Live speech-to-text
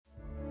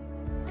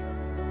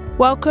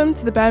Welcome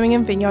to the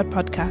Birmingham Vineyard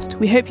podcast.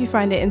 We hope you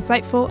find it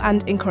insightful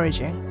and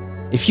encouraging.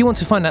 If you want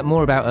to find out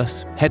more about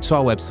us, head to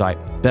our website,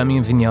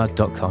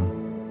 birminghamvineyard.com.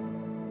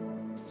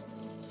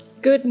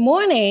 Good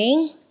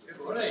morning. Good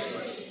morning.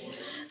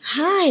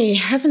 Hi,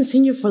 haven't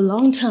seen you for a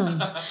long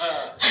time.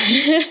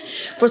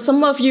 For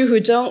some of you who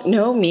don't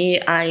know me,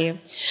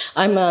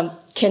 I'm a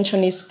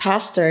Cantonese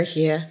pastor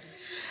here,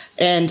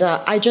 and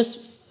I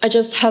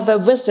just have a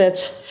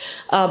visit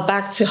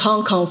back to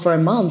Hong Kong for a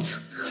month.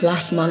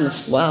 Last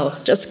month. Wow,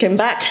 just came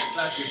back.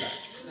 Glad you're back.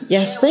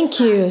 Yes, thank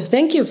you.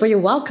 Thank you for your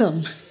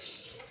welcome.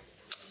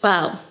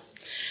 Wow.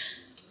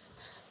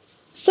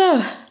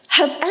 So,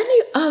 have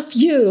any of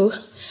you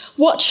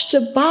watched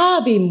the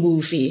Barbie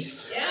movie?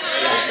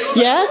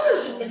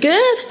 Yes?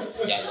 Good?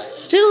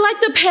 Do you like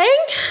the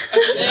pink?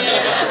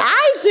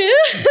 I do.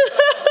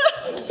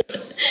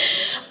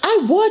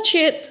 I watched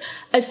it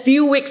a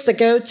few weeks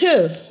ago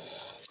too.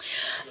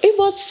 It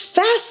was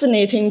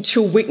fascinating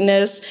to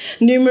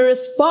witness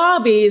numerous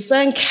Barbies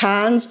and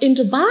Kens in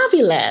the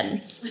Barbie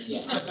land.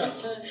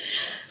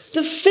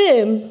 The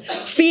film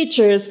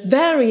features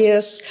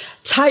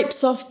various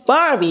types of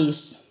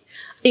Barbies,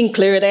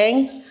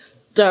 including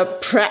the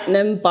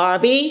pregnant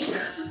Barbie,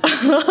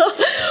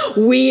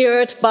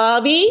 weird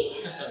Barbie,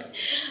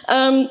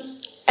 and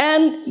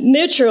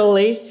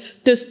naturally,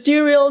 the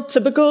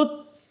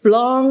stereotypical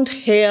blonde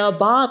hair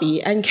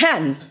Barbie and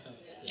Ken.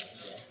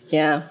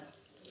 Yeah.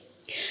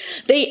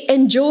 They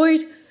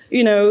enjoyed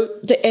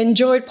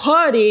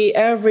party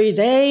every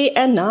day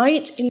and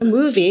night in the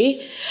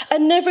movie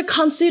and never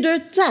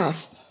considered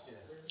death.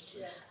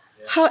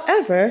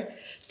 However,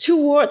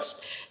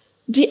 towards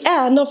the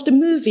end of the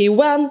movie,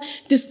 when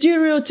the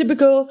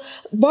stereotypical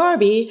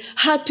Barbie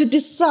had to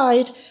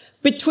decide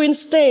between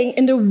staying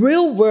in the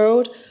real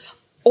world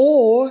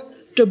or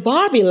the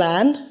Barbie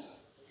land,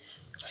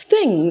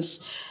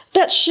 things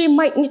that she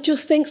might need to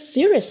think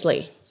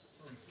seriously.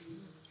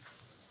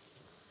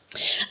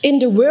 In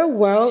the real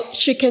world,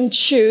 she can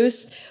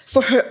choose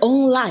for her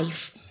own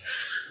life,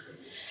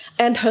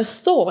 and her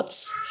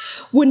thoughts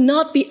would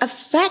not be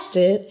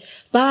affected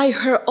by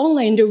her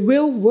only in the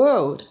real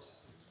world.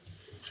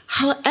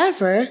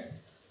 However,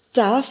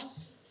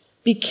 death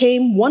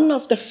became one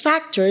of the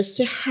factors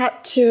she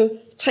had to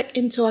take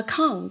into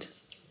account.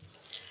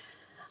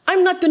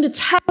 I'm not going to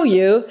tell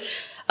you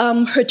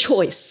her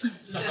choice,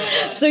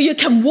 so you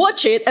can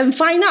watch it and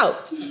find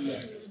out.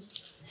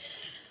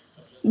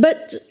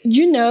 But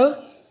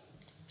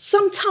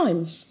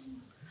sometimes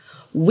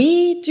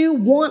we do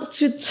want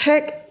to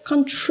take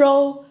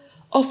control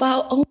of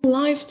our own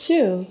life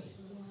too,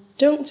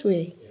 don't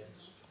we?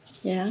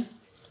 Yeah.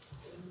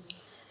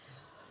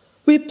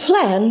 We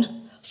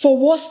plan for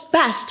what's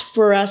best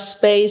for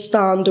us based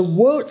on the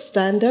world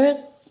standard,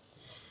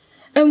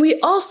 and we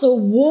also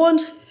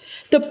want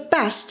the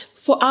best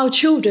for our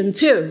children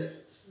too.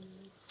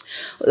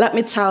 Let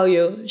me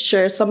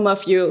share some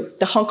of you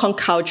the Hong Kong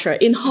culture.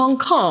 In Hong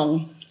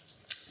Kong,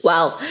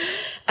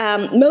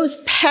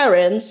 most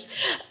parents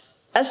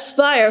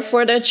aspire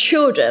for their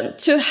children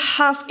to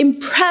have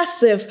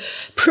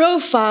impressive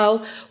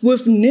profile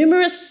with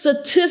numerous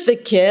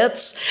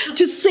certificates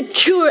to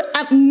secure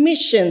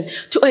admission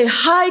to a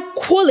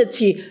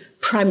high-quality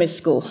primary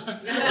school.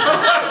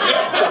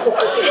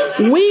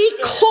 We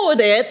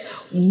called it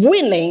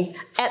winning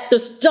at the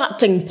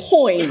starting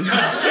point.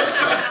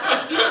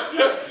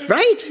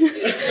 Right?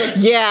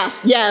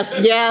 Yes.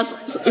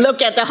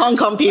 Look at the Hong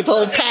Kong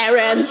people,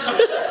 parents.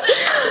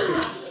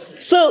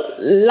 So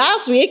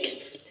last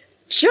week,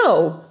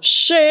 Joe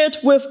shared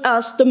with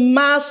us the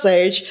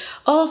message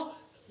of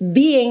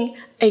being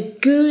a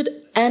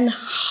good and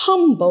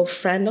humble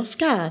friend of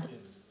God.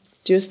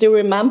 Do you still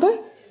remember?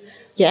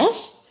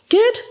 Yes?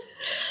 Good?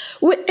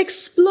 We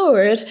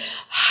explored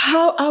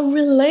how our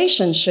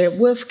relationship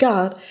with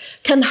God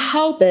can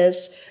help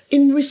us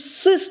in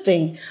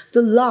resisting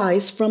the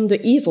lies from the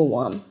evil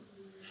one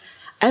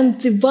and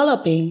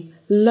developing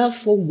love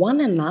for one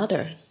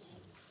another.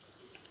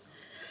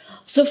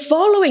 So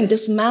following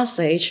this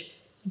message,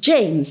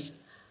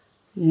 James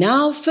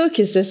now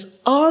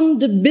focuses on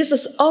the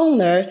business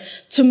owner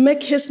to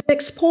make his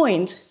next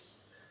point.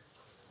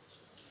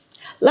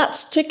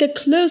 Let's take a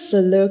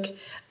closer look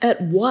at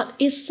what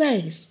it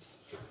says.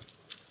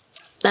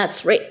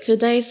 Let's read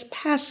today's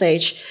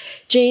passage,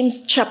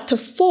 James chapter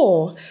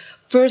 4,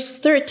 verse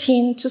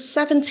 13 to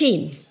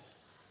 17.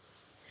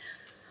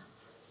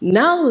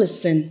 Now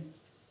listen,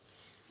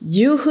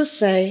 you who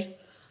say,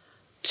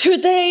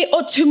 today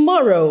or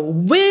tomorrow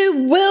we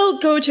will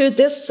go to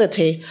this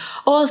city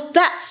or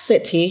that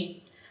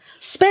city,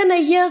 spend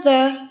a year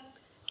there,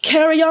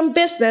 carry on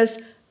business,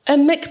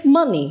 and make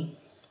money.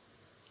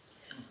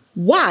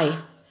 Why?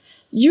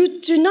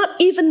 You do not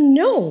even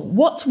know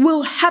what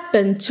will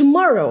happen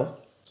tomorrow.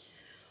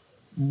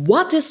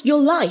 What is your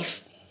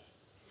life?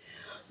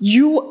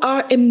 You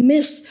are a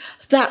mist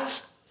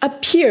that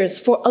appears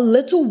for a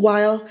little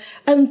while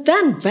and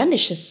then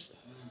vanishes.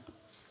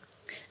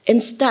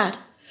 Instead,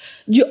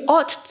 you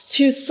ought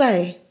to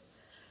say,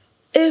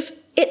 if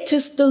it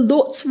is the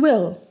Lord's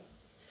will,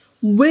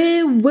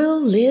 we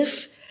will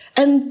live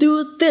and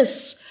do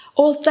this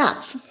or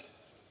that.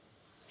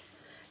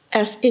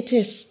 As it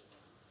is,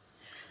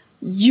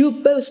 you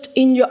boast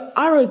in your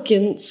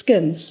arrogant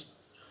schemes.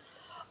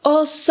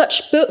 All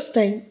such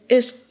boasting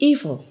is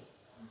evil.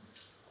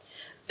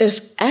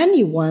 If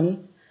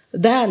anyone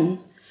then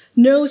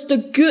knows the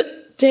good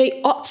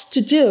they ought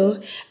to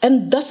do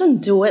and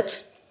doesn't do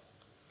it,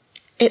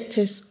 it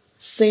is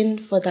sin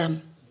for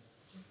them.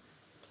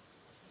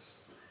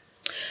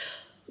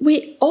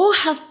 We all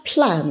have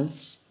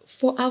plans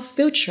for our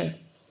future.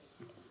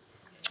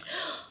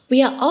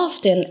 We are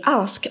often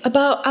asked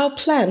about our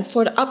plan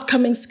for the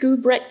upcoming school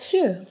break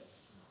too.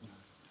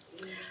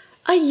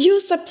 I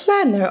use a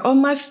planner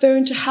on my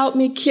phone to help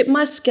me keep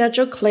my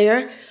schedule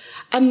clear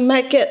and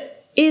make it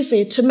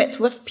easy to meet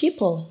with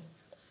people.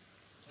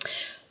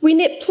 We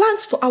need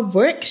plans for our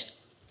work,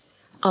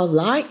 our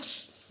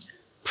lives,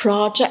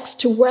 projects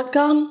to work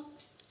on,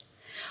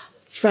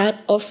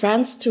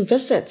 friends to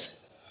visit.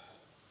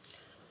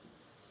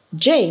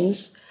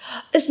 James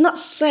is not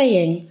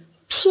saying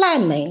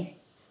planning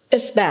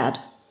is bad.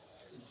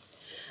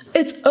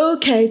 It's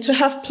okay to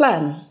have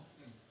plan.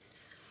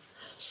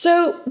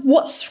 So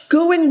what's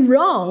going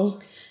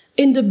wrong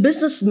in the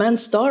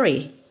businessman's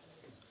story?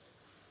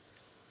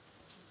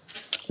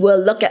 We'll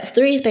look at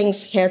 3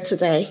 things here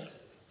today.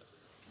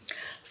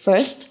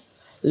 First,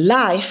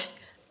 life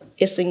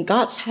is in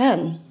God's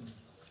hand.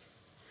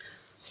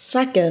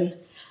 Second,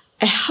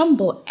 a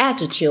humble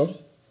attitude.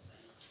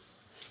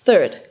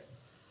 Third,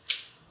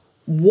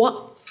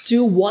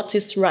 do what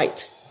is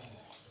right.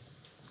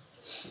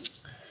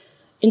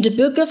 In the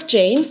book of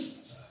James,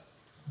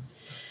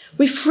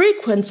 we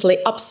frequently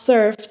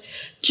observe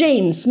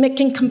James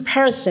making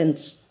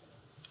comparisons.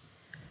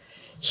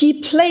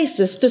 He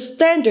places the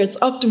standards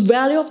of the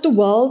value of the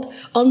world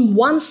on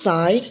one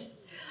side,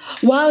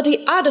 while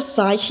the other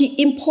side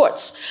he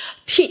imports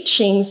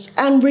teachings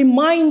and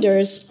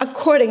reminders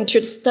according to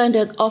the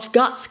standard of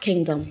God's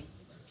kingdom.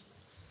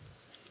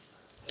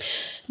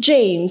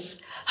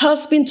 James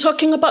has been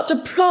talking about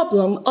the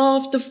problem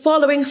of the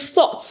following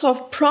thoughts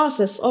of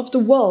process of the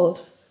world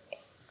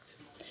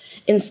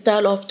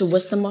instead of the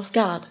wisdom of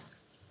God.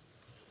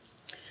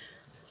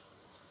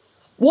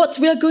 What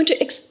we are going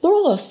to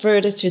explore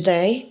further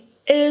today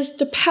is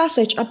the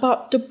passage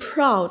about the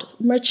proud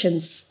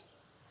merchants.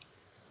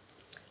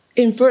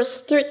 In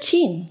verse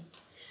 13,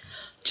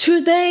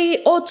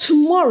 today or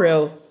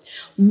tomorrow,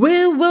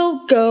 we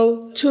will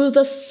go to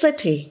the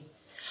city.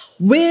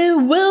 We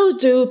will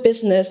do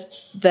business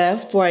there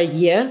for a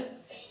year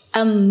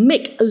and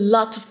make a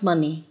lot of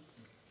money.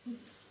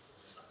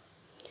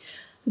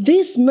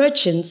 These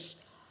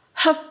merchants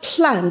have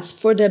plans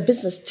for their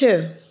business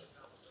too.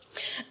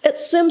 It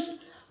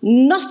seems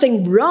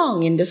nothing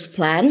wrong in this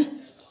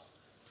plan,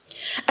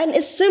 and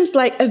it seems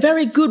like a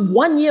very good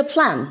 1-year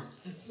plan.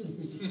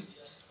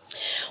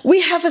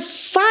 We have a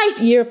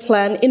 5-year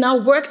plan in our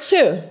work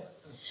too.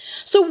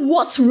 So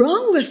what's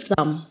wrong with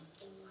them?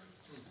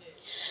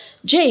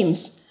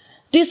 James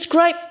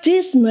described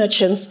these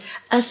merchants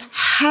as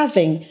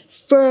having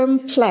firm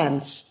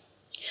plans.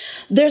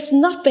 There's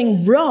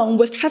nothing wrong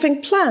with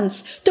having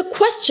plans. The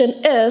question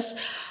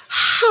is,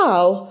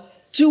 how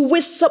do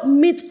we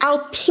submit our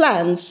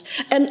plans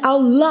and our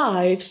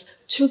lives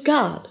to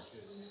God?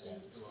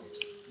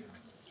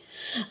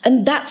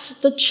 And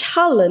that's the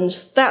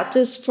challenge that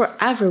is for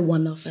every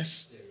one of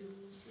us.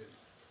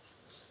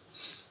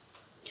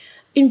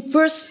 In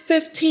verse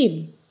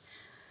 15,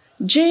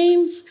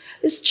 James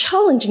is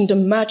challenging the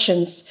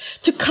merchants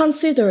to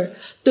consider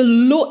the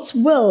Lord's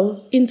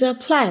will in their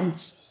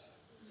plans.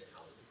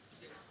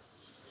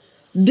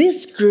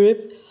 This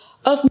group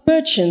of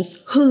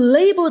merchants who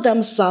label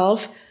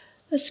themselves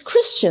as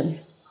Christian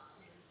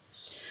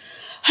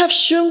have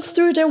shown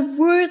through their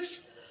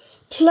words,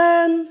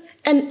 plan,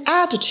 and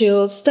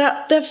attitudes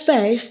that their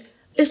faith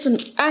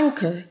isn't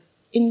anchored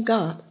in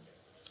God,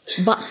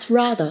 but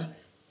rather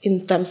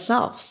in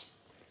themselves.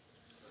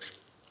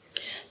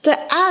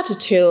 Their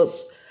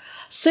attitudes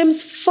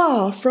seems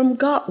far from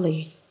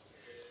godly.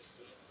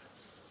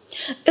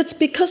 It's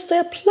because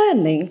they're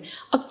planning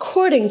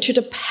according to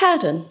the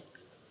pattern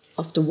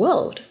of the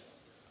world.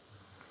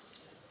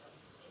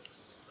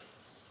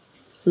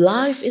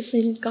 Life is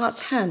in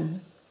God's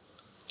hand.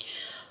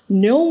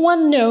 No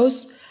one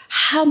knows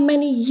how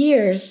many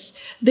years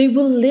they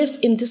will live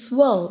in this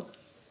world.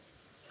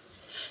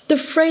 The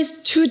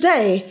phrase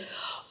today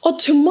or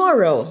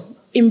tomorrow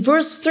in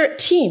verse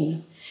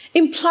 13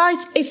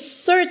 implies a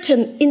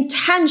certain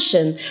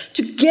intention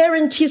to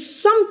guarantee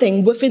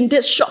something within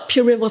this short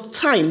period of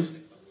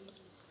time.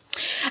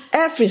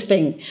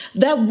 Everything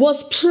that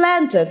was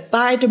planted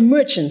by the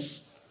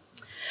merchants.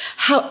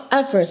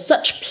 However,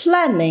 such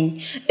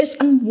planning is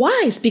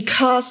unwise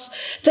because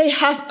they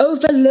have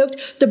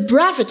overlooked the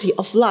brevity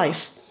of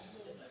life.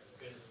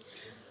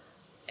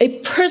 A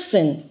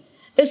person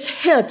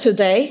is here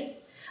today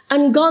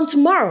and gone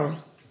tomorrow.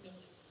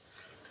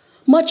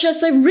 Much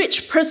as a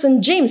rich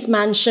person James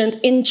mentioned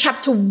in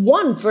chapter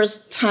 1,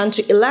 verse 10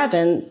 to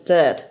 11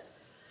 did.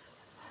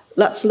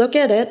 Let's look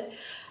at it.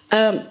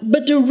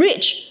 But the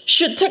rich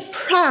should take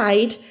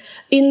pride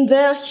in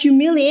their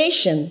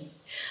humiliation,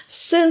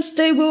 since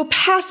they will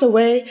pass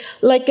away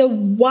like a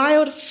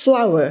wild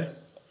flower.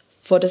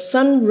 For the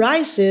sun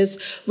rises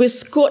with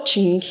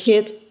scorching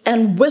heat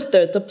and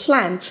withers the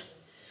plant.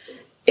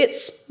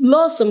 Its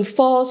blossom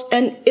falls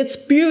and its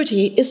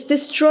beauty is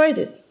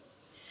destroyed.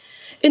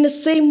 In the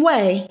same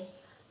way,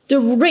 the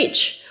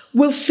rich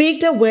will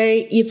fade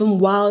away even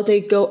while they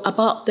go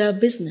about their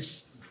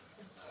business.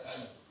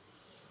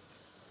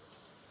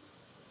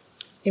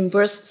 In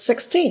verse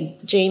 16,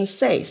 James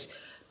says,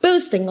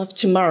 boasting of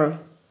tomorrow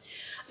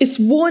is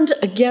warned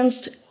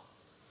against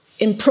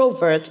in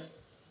Proverbs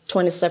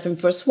 27,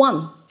 verse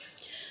 1.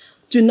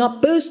 Do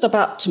not boast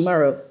about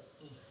tomorrow,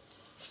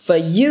 for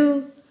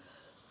you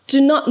do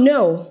not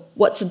know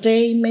what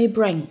today may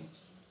bring.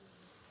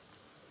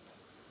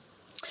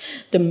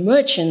 The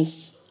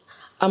merchants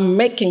are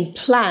making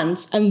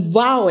plans and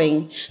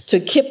vowing to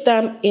keep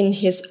them in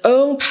his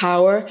own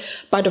power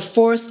by the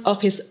force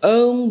of his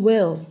own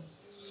will.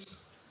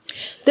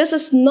 This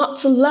is not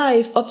the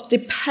life of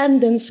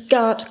dependence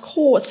God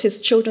calls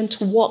his children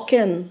to walk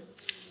in.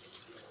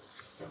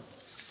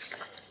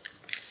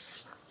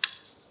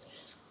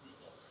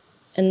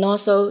 And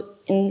also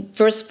in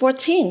verse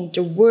 14,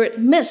 the word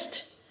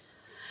mist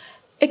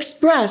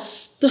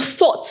expresses the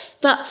thought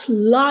that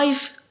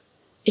life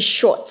is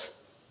short.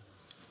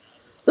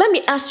 Let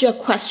me ask you a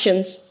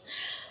question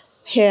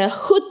here.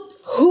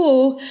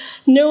 Who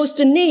knows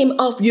the name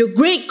of your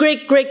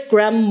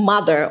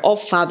great-great-great-grandmother or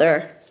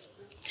father?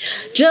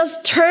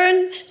 Just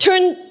turn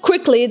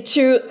quickly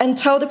to and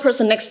tell the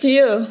person next to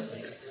you.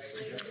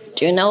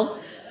 Do you know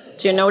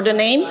the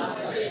name?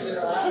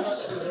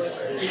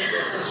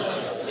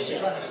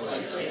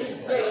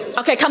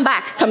 Okay, come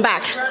back.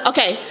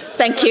 Okay,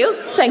 thank you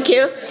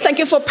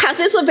for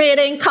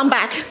participating. Come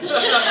back.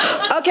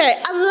 Okay,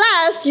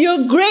 unless your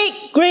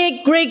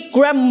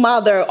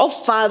great-great-great-grandmother or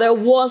father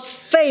was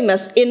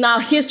famous in our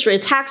history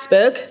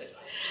textbook,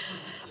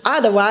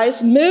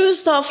 otherwise,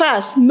 most of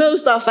us,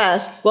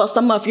 well,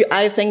 some of you,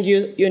 I think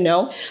you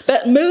know,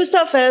 but most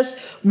of us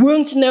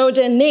won't know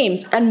their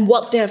names and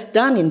what they have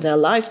done in their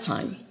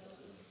lifetime.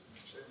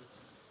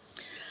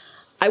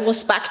 I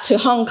was back to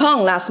Hong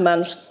Kong last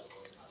month.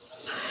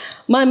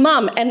 My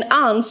mom and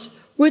aunts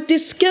were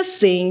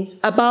discussing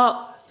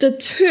about the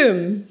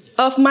tomb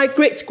of my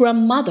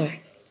great-grandmother.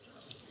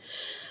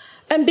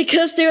 And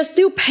because they are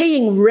still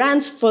paying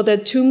rent for the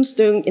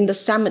tombstone in the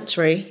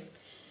cemetery,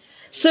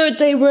 so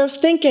they were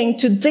thinking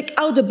to dig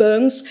out the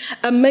bones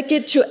and make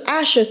it to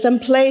ashes and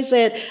place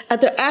it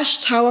at the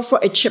ash tower for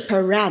a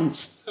cheaper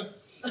rent.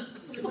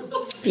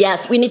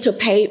 Yes, we need to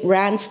pay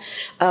rent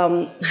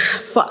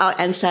for our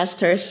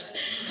ancestors.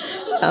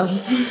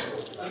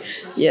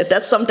 Yeah,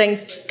 that's something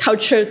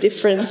cultural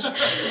difference.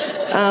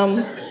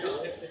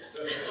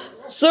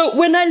 So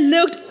when I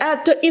looked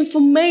at the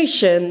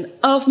information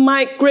of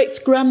my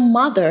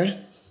great-grandmother,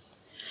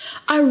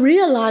 I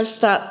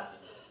realized that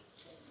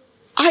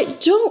I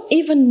don't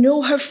even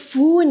know her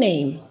full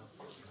name,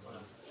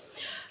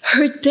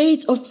 her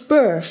date of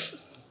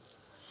birth,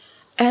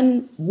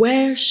 and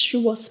where she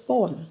was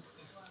born.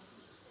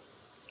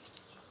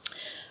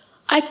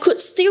 I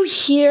could still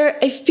hear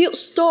a few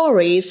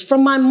stories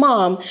from my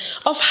mom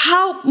of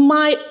how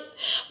my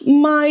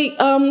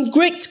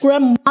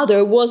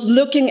great-grandmother was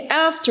looking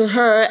after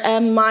her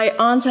and my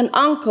aunts and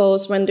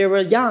uncles when they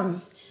were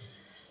young.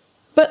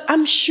 But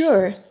I'm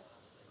sure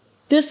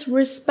this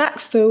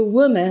respectful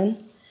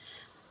woman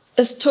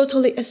is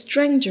totally a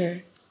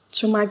stranger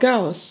to my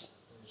girls.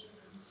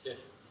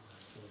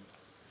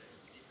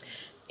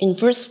 In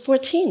verse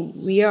 14,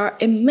 we are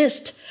a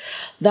mist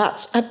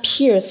that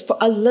appears for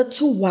a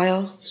little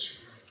while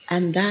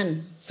and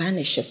then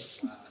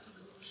vanishes.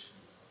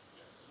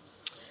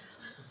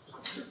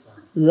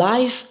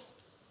 Life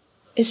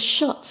is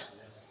short.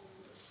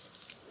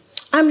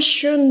 I'm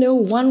sure no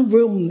one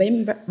will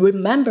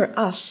remember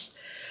us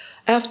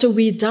after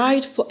we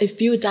died for a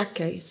few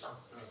decades,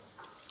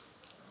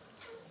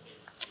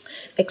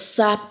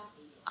 except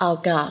our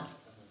God.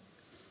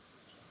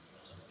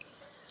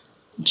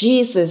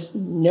 Jesus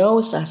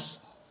knows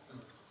us,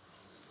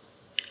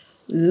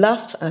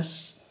 loves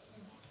us,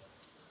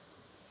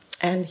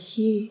 and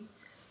he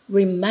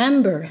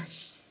remembers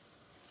us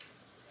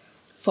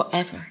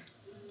forever.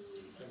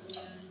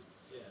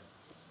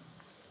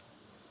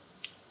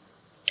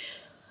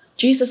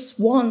 Jesus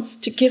wants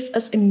to give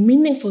us a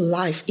meaningful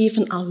life,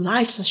 even our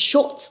lives are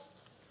short.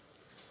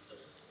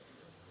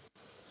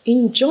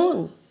 In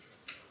John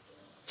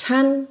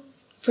 10,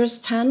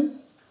 verse 10,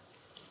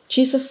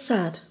 Jesus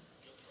said,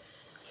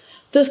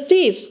 "The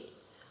thief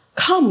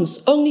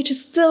comes only to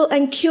steal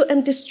and kill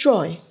and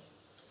destroy.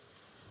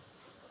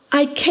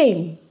 I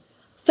came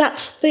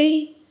that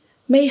they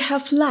may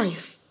have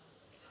life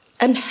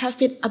and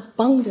have it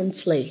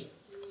abundantly."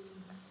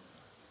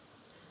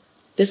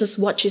 This is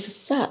what Jesus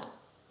said.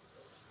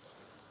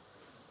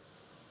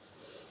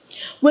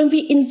 When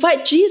we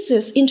invite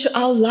Jesus into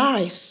our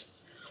lives,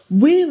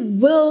 we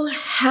will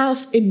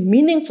have a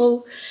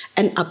meaningful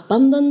and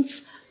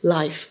abundant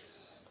life.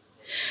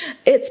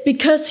 It's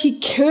because he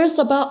cares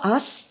about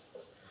us,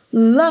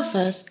 loves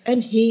us,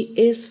 and He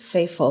is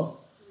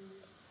faithful.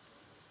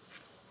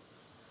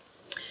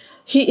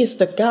 He is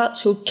the God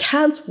who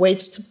can't wait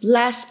to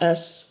bless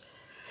us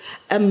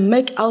and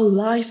make our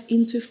life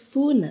into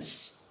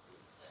fullness.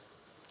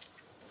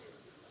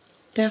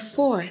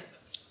 Therefore,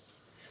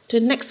 the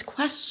next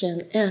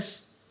question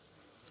is,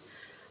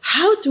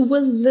 how do we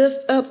live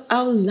up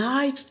our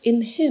lives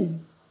in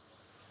Him?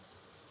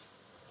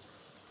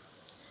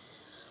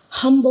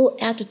 Humble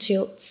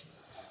attitudes.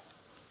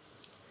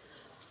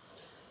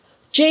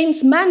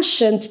 James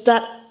mentioned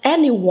that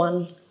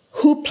anyone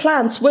who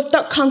plans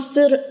without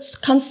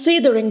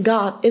considering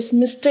God is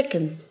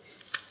mistaken,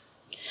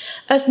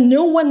 as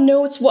no one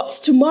knows what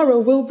tomorrow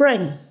will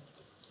bring.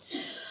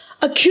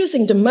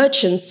 Accusing the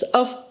merchants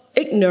of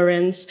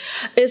ignorance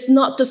is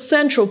not the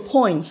central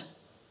point.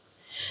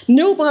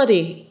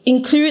 Nobody,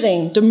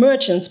 including the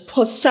merchants,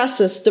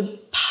 possesses the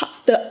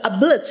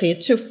ability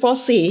to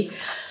foresee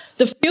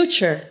the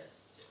future.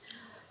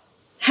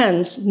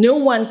 Hence, no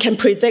one can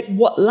predict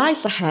what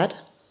lies ahead.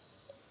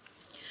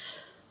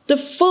 The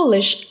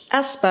foolish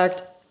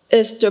aspect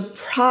is the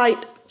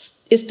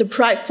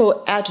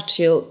prideful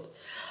attitude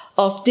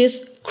of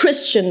these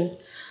Christian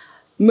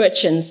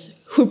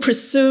merchants who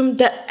presume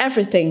that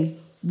everything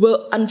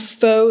will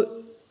unfold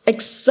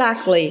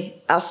exactly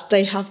as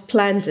they have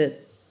planned it.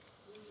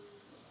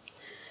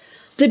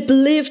 They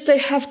believe they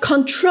have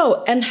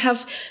control and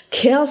have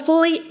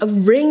carefully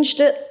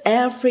arranged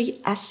every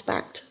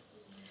aspect,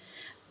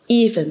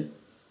 even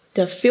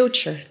their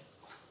future.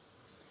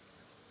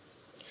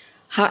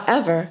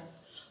 However,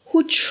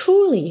 who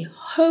truly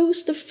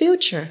holds the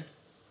future?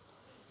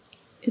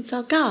 It's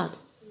our God.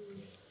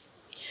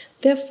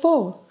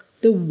 Therefore,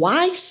 the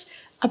wise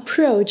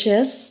approach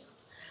is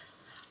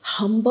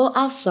humble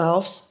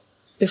ourselves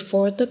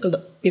before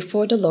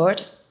the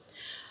Lord,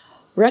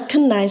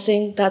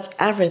 recognizing that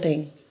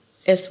everything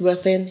is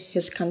within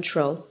His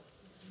control.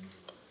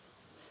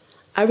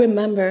 I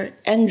remember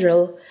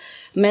Andrew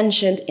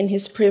mentioned in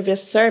his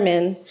previous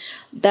sermon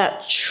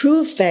that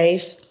true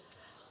faith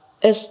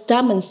is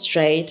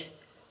demonstrated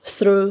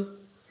through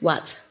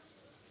what?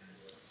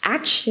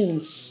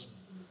 Actions,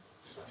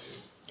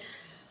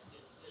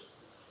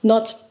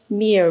 not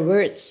mere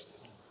words.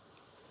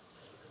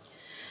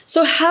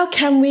 So how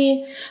can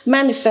we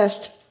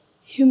manifest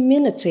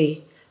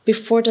humility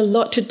before the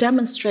Lord to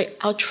demonstrate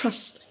our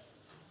trust?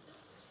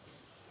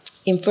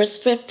 In verse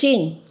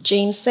 15,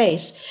 James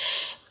says,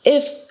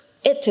 if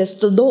it is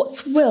the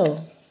Lord's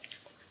will,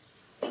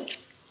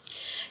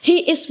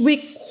 He is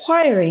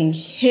requiring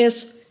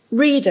His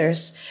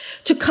readers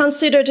to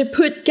consider to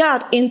put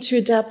God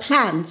into their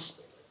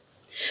plans.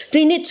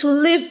 They need to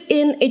live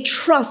in a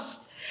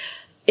trust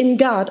in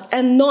God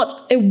and not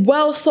a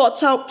well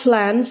thought out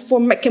plan for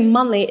making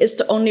money is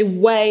the only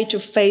way to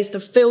face the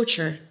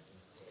future.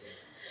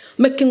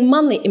 Making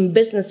money in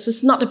business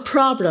is not a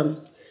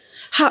problem.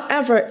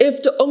 However,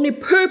 if the only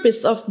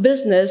purpose of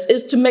business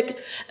is to make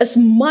as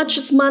much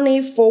as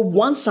money for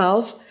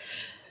oneself,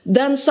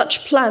 then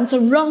such plans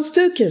are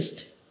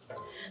wrong-focused.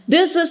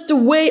 This is the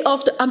way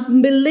of the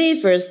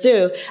unbelievers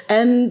do,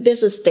 and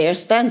this is their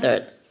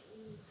standard.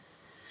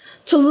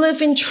 To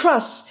live in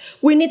trust,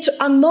 we need to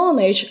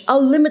acknowledge our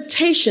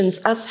limitations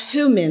as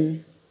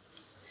human.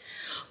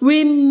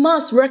 We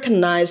must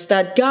recognize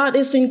that God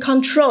is in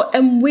control,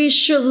 and we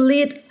should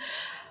lead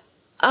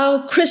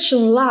our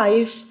Christian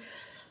life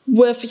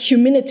with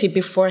humility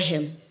before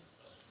Him.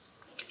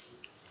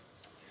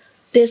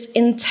 This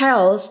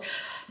entails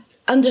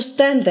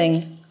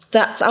understanding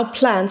that our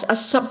plans are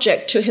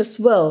subject to His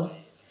will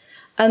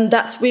and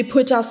that we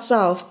put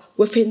ourselves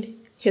within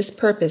His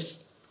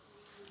purpose.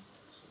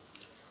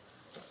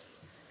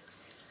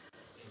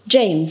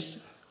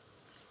 James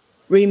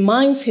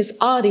reminds his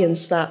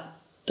audience that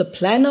the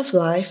plan of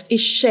life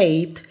is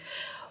shaped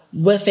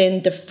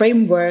within the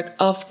framework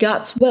of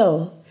God's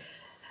will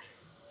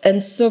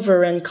and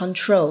sovereign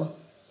control.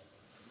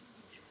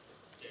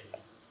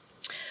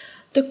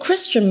 The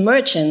Christian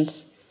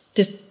merchants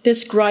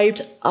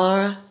described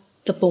are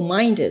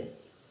double-minded,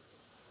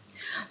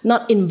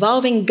 not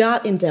involving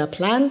God in their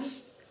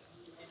plans,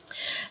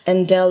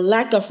 and their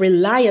lack of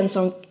reliance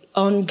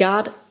on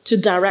God to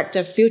direct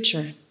their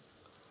future.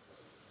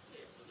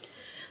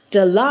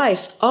 Their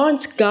lives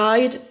aren't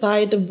guided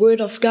by the Word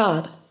of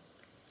God.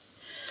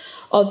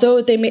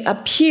 Although they may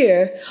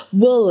appear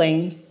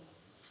willing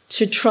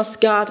to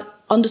trust God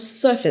on the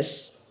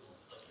surface,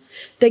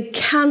 they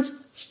can't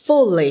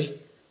fully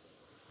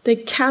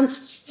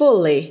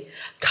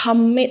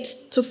commit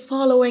to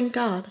following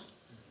God.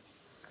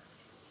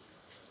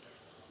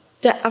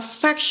 Their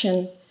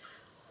affection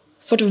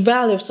for the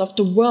values of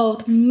the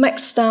world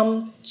makes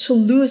them to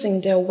losing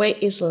their way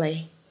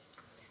easily.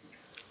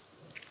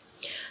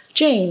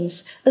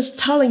 James is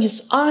telling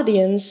his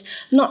audience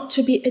not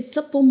to be a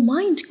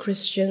double-minded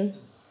Christian.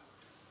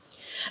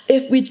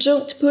 If we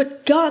don't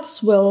put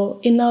God's will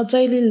in our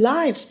daily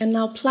lives and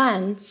our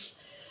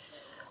plans,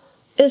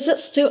 is it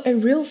still a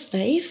real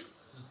faith?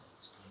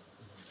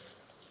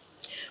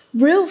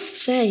 Real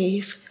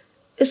faith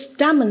is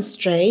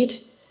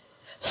demonstrated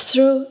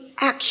through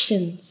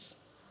actions,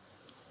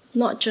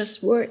 not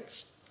just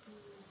words.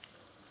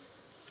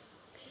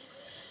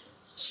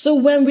 So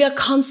when we are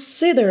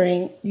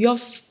considering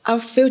our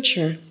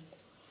future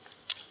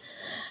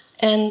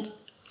and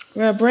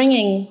we are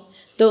bringing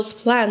those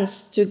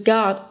plans to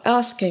God,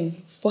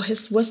 asking for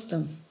His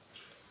wisdom,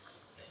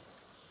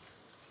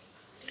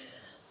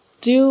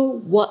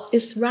 do what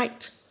is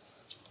right.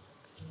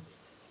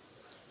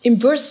 In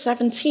verse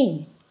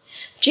 17,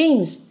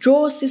 James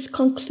draws his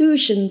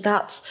conclusion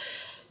that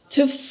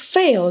to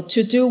fail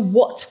to do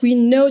what we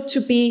know to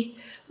be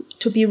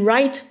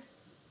right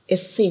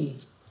is sin.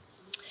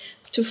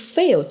 To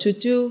fail to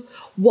do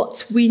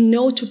what we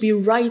know to be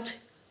right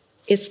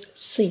is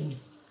sin.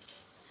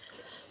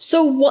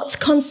 So what's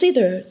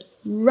considered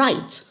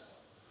right?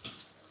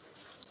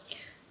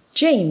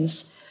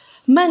 James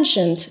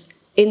mentioned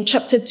in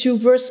chapter 2,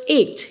 verse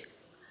 8,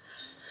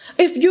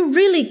 if you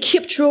really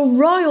keep your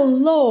royal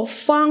law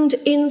found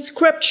in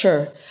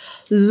Scripture,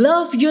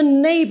 love your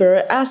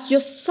neighbor as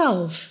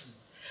yourself,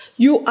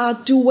 you are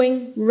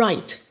doing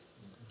right.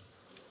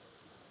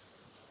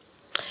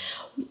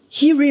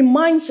 He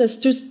reminds us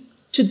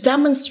to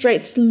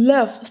demonstrate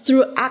love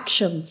through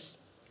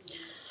actions.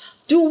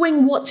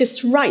 Doing what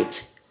is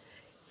right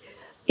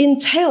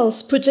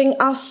entails putting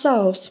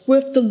ourselves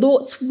with the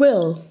Lord's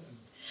will,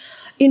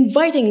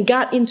 inviting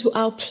God into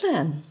our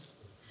plan,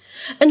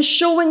 and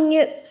showing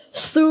it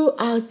through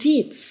our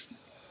deeds.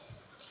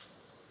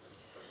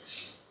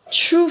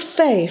 True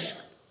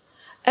faith,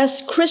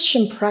 as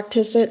Christian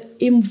practice it,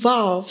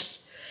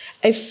 involves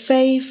a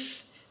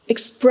faith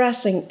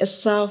expressing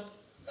itself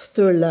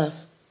through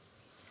love.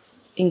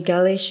 In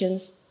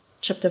Galatians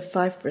chapter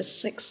 5, verse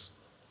 6.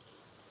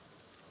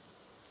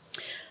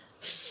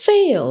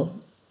 Fail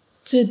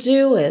to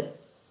do it,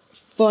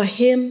 for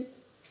him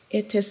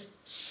it is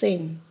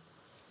sin.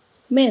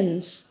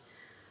 Means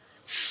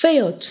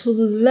fail to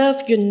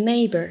love your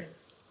neighbor.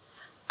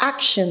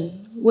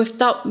 Action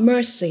without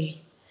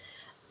mercy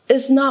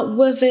is not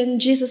within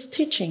Jesus'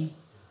 teaching.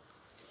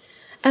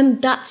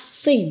 And that's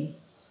sin.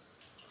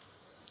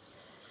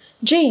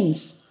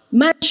 James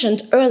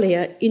mentioned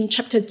earlier in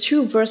chapter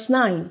 2, verse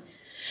 9,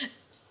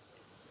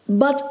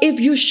 but if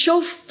you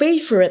show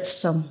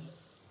favoritism,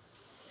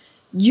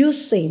 you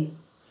sin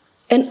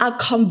and are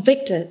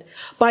convicted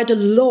by the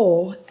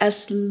law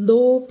as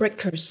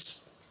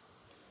lawbreakers.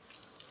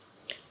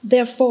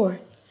 Therefore,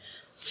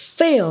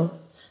 fail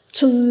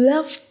to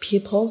love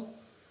people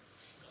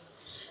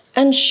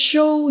and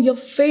show your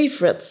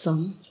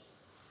favoritism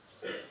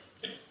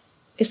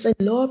is a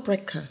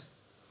lawbreaker.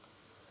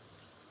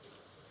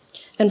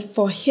 And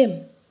for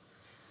him,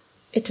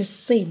 it is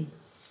sin.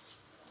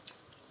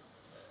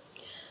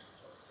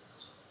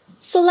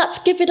 So let's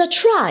give it a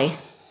try.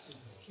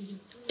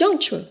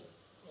 Don't you?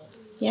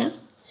 Yeah?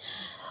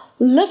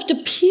 Love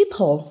the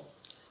people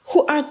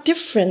who are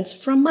different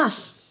from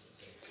us.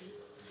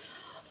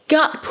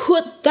 God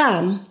put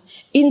them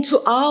into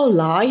our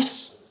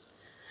lives,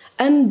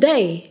 and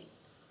they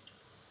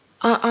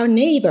are our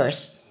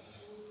neighbors.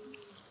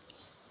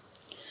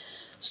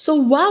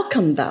 So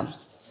welcome them.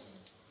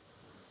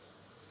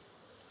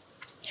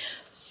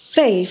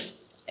 Faith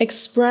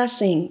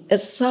expressing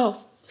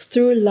itself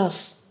through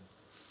love.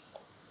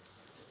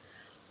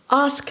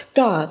 Ask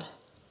God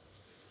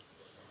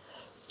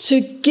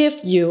to give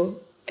you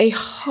a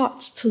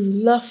heart to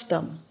love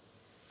them.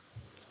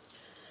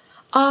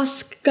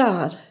 Ask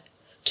God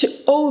to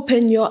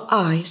open your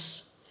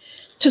eyes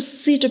to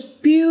see the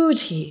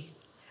beauty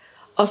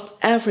of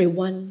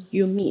everyone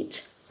you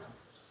meet.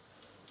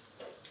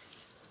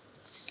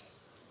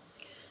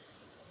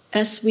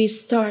 As we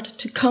start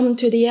to come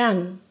to the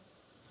end,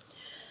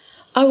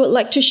 I would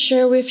like to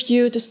share with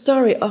you the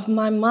story of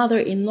my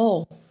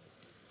mother-in-law.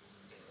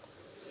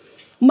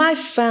 My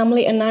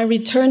family and I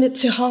returned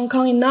to Hong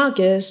Kong in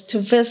August to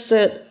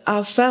visit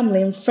our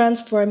family and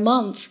friends for a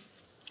month.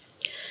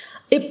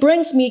 It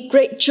brings me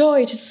great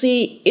joy to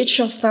see each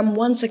of them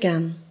once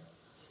again.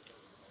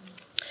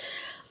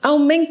 Our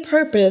main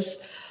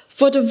purpose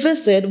for the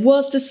visit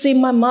was to see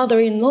my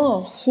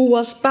mother-in-law, who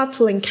was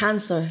battling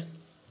cancer.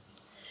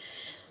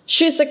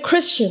 She is a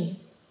Christian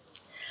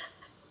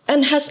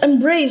and has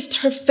embraced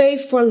her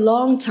faith for a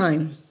long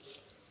time.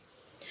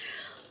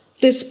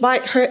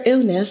 Despite her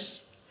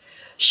illness,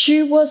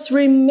 she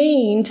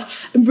remained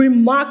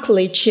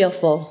remarkably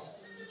cheerful.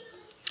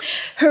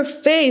 Her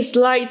face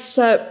lights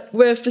up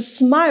with a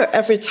smile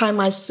every time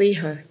I see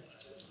her.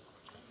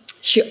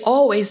 She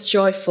always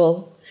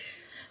joyful,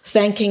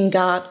 thanking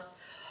God,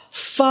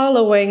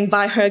 following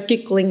by her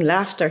giggling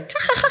laughter.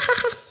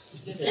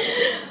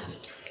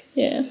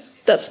 Yeah,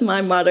 that's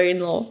my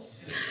mother-in-law.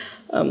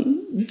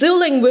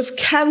 Dealing with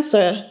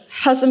cancer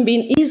hasn't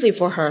been easy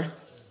for her.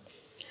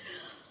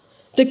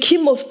 The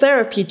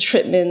chemotherapy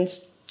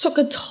treatments took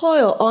a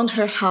toll on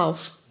her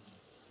health.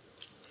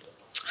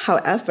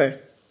 However,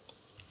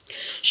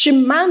 she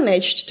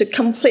managed to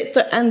complete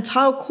the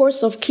entire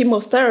course of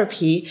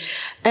chemotherapy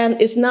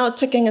and is now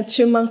taking a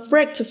 2-month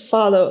break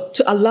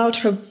to allow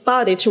her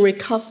body to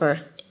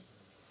recover.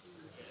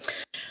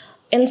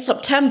 In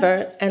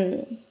September,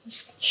 and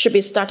should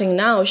be starting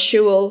now. She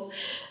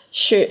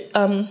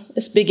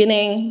is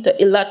beginning the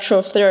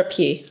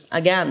electrotherapy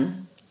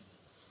again.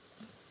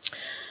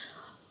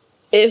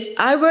 If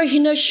I were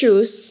in her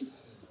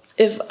shoes,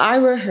 if I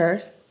were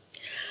her,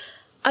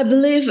 I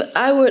believe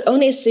I would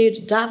only see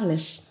the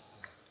darkness.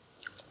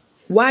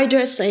 Why do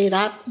I say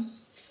that?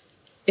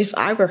 If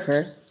I were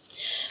her,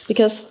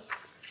 because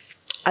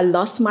I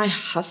lost my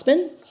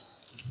husband,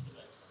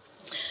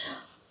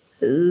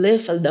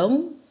 live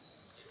alone.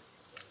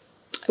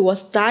 I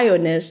was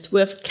diagnosed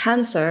with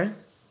cancer,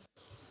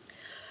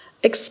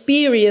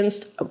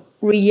 experienced a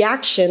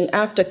reaction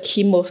after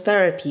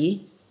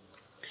chemotherapy,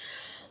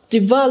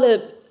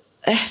 developed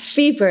a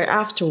fever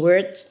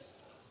afterwards.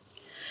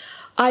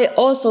 I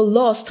also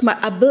lost my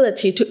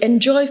ability to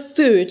enjoy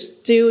food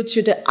due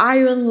to the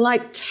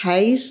iron-like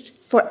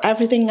taste for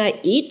everything I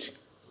eat,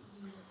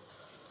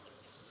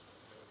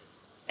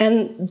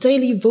 and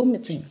daily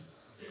vomiting.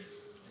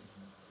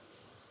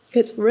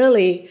 It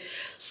really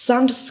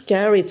sounds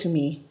scary to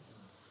me.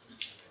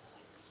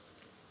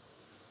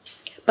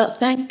 But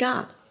thank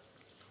God,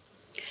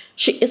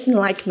 she isn't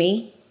like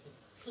me.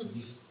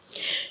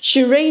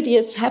 She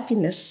radiates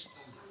happiness.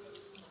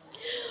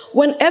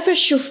 Whenever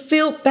she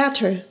feels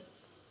better,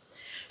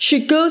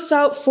 she goes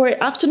out for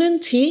afternoon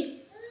tea,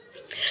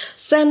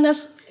 sends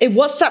us a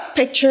WhatsApp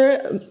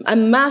picture, a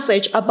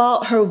message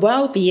about her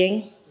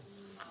well-being.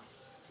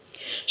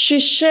 She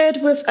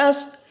shared with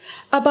us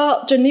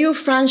about the new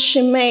friends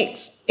she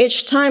makes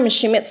each time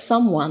she meets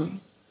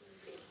someone.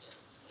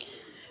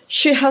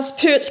 She has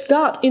put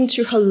God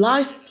into her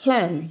life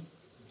plan.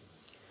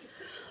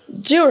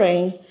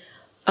 During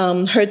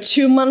her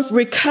 2-month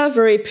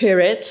recovery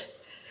period,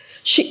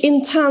 she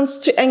intends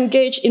to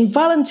engage in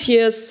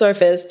volunteer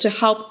service to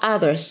help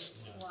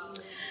others.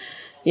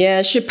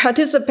 Yeah, she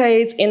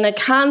participates in a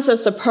cancer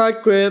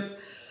support group,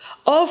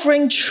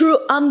 offering true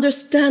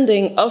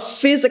understanding of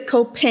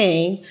physical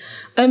pain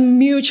and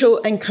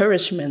mutual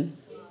encouragement.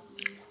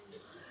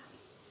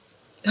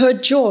 Her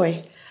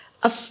joy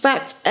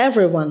affects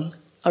everyone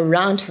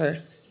around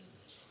her.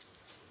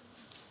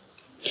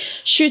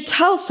 She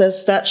tells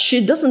us that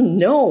she doesn't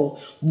know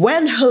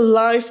when her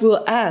life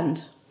will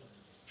end.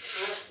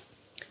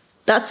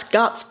 That's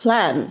God's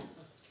plan.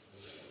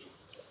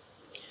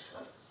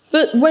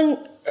 But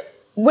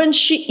when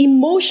she's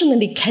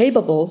emotionally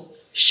capable,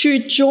 she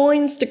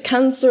joins the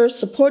cancer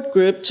support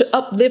group to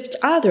uplift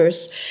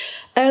others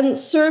and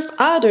serve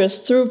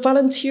others through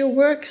volunteer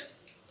work.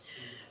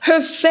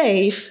 Her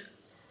faith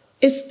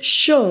is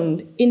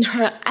shown in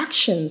her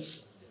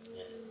actions,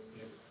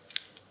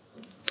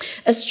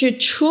 as she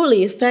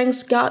truly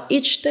thanks God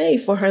each day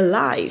for her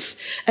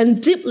life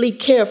and deeply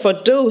cares for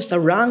those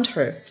around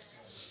her.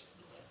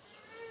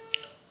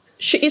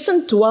 She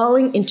isn't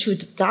dwelling into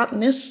the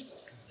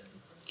darkness.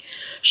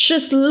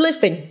 She's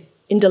living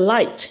in the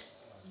light.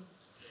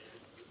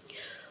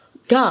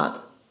 God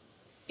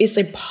is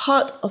a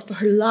part of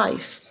her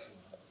life,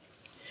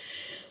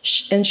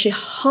 and she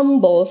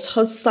humbles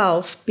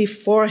herself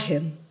before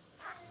Him.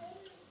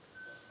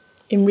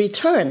 In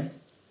return,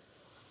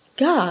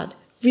 God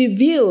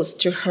reveals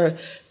to her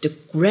the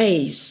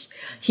grace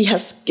He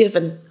has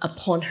given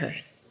upon her.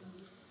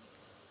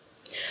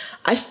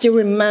 I still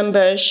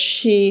remember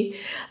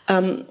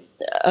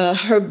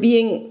her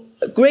being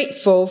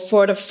grateful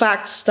for the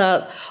fact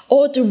that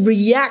all the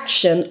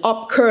reaction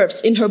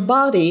occurs in her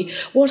body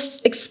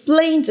was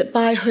explained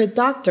by her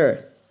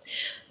doctor.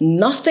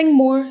 Nothing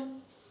more,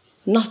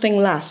 nothing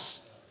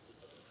less.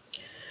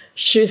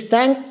 She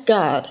thanked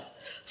God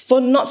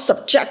for not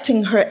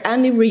subjecting her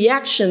any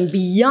reaction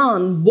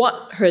beyond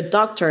what her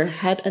doctor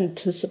had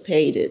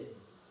anticipated.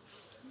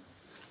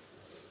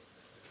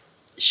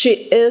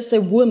 She is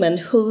a woman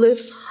who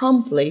lives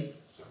humbly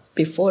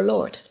before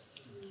Lord,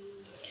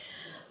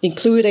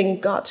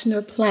 including God in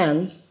her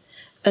plan,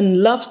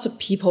 and loves the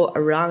people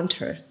around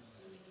her.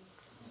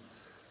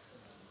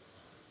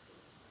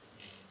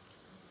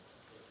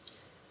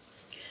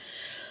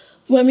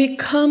 When we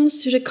come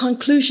to the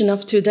conclusion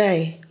of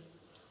today,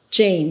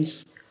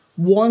 James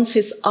wants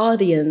his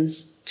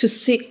audience to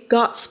seek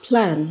God's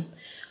plan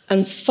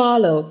and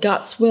follow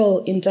God's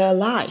will in their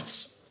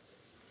lives,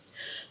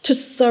 to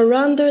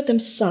surrender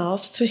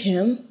themselves to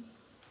Him,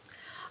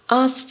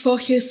 ask for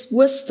His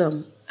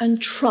wisdom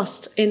and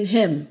trust in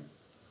Him,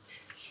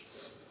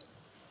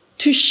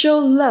 to show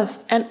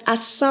love and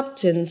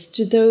acceptance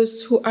to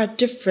those who are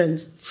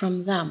different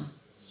from them.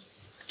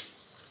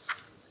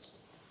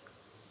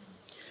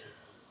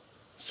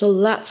 So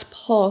let's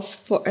pause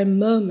for a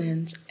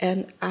moment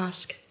and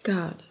ask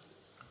God,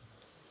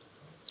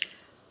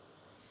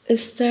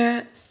 is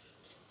there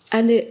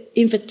any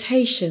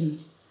invitation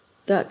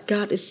that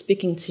God is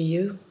speaking to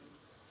you?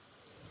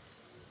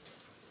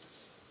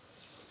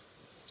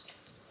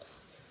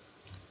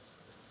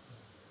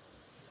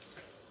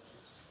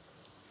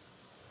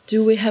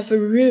 Do we have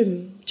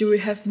room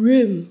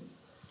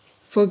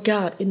for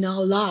God in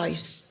our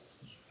lives?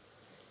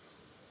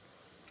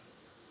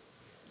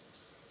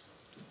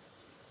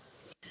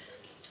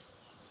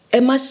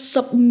 Am I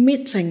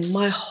submitting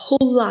my whole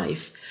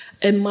life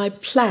and my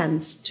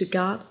plans to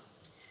God?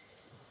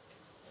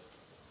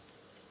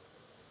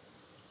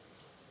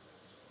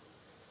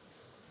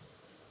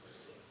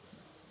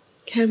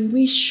 Can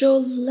we show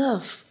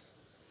love,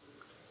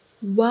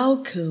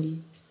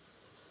 welcome,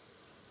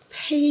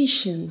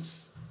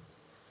 patience,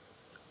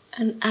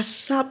 and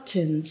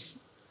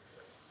acceptance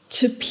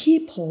to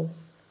people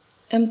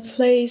and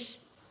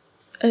places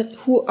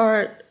who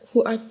are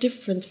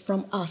different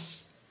from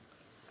us?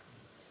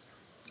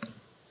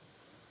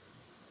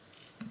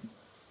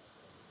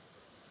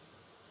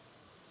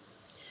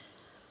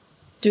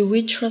 Do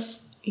we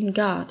trust in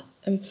God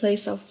and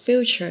place our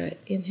future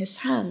in His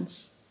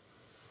hands?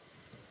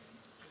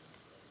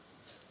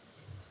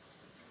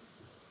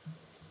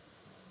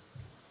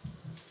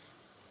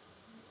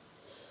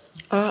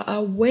 Are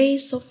our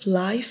ways of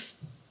life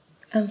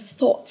and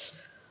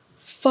thoughts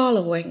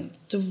following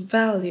the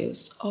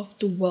values of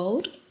the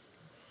world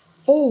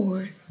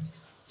or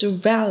the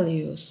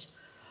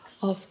values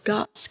of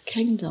God's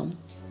kingdom?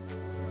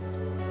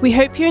 We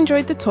hope you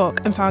enjoyed the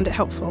talk and found it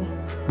helpful.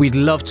 We'd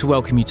love to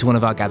welcome you to one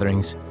of our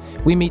gatherings.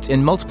 We meet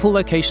in multiple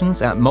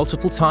locations at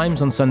multiple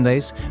times on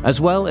Sundays,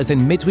 as well as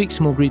in midweek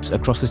small groups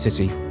across the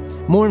city.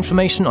 More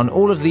information on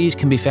all of these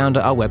can be found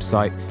at our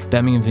website,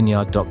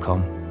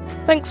 birminghamvineyard.com.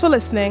 Thanks for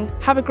listening.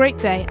 Have a great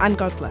day and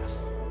God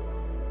bless.